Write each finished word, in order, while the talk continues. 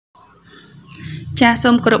ចាសសូ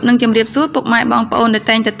មគោរពនឹងជម្រាបសួរពុកម៉ែបងប្អូនដែល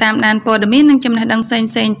តែងតែតាមដានព័ត៌មាននិងចំណេះដឹងផ្សេង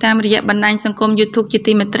ៗតាមរយៈបណ្ដាញសង្គម YouTube ជា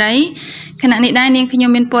ទីមេត្រីខណៈនេះដែរនាងខ្ញុំ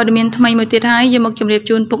មានព័ត៌មានថ្មីមួយទៀតហើយយកមកជម្រាប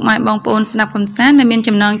ជូនពុកម៉ែបងប្អូនស្ដាប់កំសាន្តដែលមាន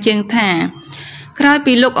ចំណងជើងថាក្រោយ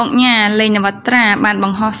ពីលោកអង្គញាលេងនវត្រាបានប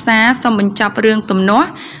ង្ហោះសារសូមបញ្ចប់រឿងទំនាស់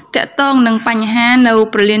តាក់ទងនឹងបញ្ហានៅ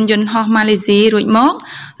ប្រលានយន្តហោះម៉ាឡេស៊ីរួចមក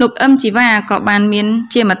លោកអឹមជីវ៉ាក៏បានមាន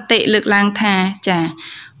ជាមតិលើកឡើងថាចា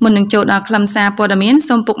មុននឹងចូលដល់ខ្លឹមសារព័ត៌មាន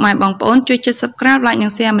សូមពុកម៉ែបងប្អូនជួយចុច Subscribe like និ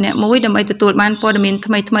ង Share ម្នាក់មួយដើម្បីទទួលបានព័ត៌មាន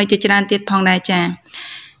ថ្មីៗជាច្រើនទៀតផងដែរ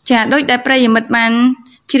ចាដូចដែលប្រិយមិត្តបាន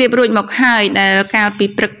ជ្រាបរួចមកហើយដែលកាលពី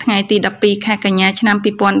ព្រឹកថ្ងៃទី12ខែកញ្ញាឆ្នាំ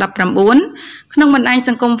2019ក្នុងបណ្ដាញស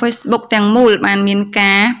ង្គម Facebook ទាំងមូលបានមាន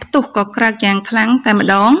ការផ្ទុះកក្រើកយ៉ាងខ្លាំងតែម្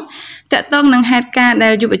ដងតាក់ទងនឹងហេតុការណ៍ដែ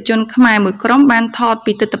លយុវជនខ្មែរមួយក្រុមបានថត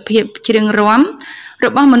ពីទស្សនវិជ្ជាច្រៀងរាំរ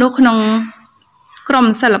បស់មនុស្សក្នុងក្រុម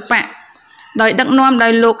សិល្បៈដោយដឹកនាំដោ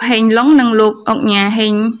យលោកហេងឡុងនិងលោកអុកញ៉ាហេ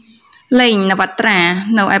ងលេងនវត្រា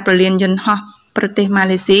នៅឯប្រលានយន្តហោះប្រទេសម៉ា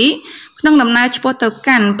ឡេស៊ីក្នុងដំណើរឆ្ពោះទៅ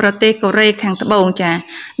កាន់ប្រទេសកូរ៉េខាងត្បូងចា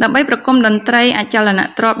ដើម្បីប្រគំតន្ត្រីអចលន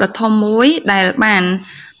ទ្រព្យដ៏ធំមួយដែលបាន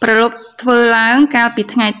ប្រារព្ធធ្វើឡើងកាលពី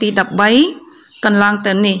ថ្ងៃទី13កន្លង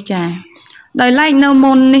ទៅនេះចាដោយឡែកនៅ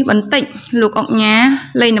មុននេះបន្តិចលោកអុកញ៉ា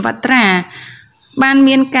លេងនវត្រាបាន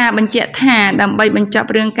មានការបញ្ជាក់ថាដើម្បីបញ្ចប់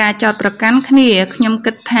រឿងការចោទប្រកាន់គ្នាខ្ញុំ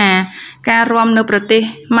គិតថាការរាំនៅប្រទេស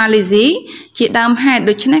ម៉ាឡេស៊ីជាដើមហេតុ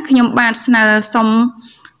ដូច្នេះខ្ញុំបានស្នើសុំ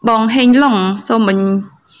បងហេងឡុងសូមបញ្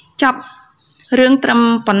ចប់រឿងត្រឹម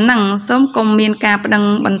ប៉ុណ្ណឹងសូមកុំមានការប្តឹង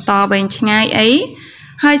បន្តវែងឆ្ងាយអី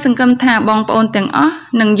ហើយសង្ឃឹមថាបងប្អូនទាំងអស់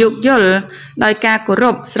នឹងយោគយល់ដោយការគោរ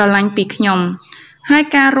ពស្រឡាញ់ពីខ្ញុំហើយ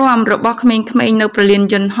ការរាំរបស់ក្មេងៗនៅប្រលាន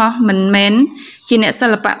យន្តហោះមិនមែនជាអ្នកសិ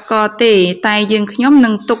ល្បករទេតែយើងខ្ញុំនឹ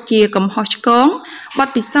ងទុកជាកំហុសឆ្គងបទ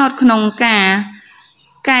ពិសោធន៍ក្នុងការ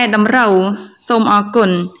កែតម្រូវសូមអរគុ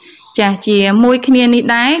ណចាស់ជាមួយគ្នានេះ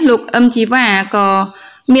ដែរលោកអឹមជីវ៉ាក៏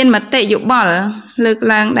មានមតិយោបល់លើក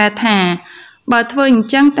ឡើងដែរថាបើធ្វើអញ្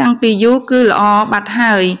ចឹងតាំងពីយូរគឺល្អបាត់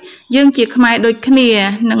ហើយយើងជាខ្មែរដូចគ្នា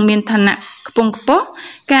នឹងមានឋានៈខ្ពង់ខ្ពស់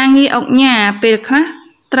ការងារអុកញ៉ាពេលខ្លះ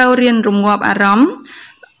ត្រូវរៀនរងាប់អារម្មណ៍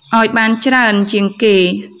ឲ្យបានច្រើនជាងគេ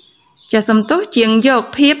ចាសសំទោសជាងយក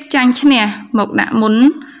ភាពចាញ់ឈ្នះមកដាក់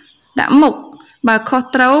មុខបើខុស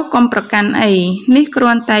ត្រូវកុំប្រកាន់អីនេះគ្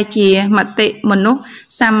រាន់តែជាមតិមនុស្ស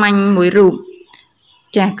សាមញ្ញមួយរូប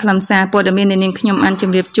ចាសខ្លឹមសារព័ត៌មាននៃនាងខ្ញុំអានជ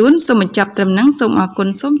ម្រាបជូនសូមបញ្ចប់ត្រឹមហ្នឹងសូមអរគុណ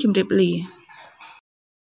សូមជម្រាបលា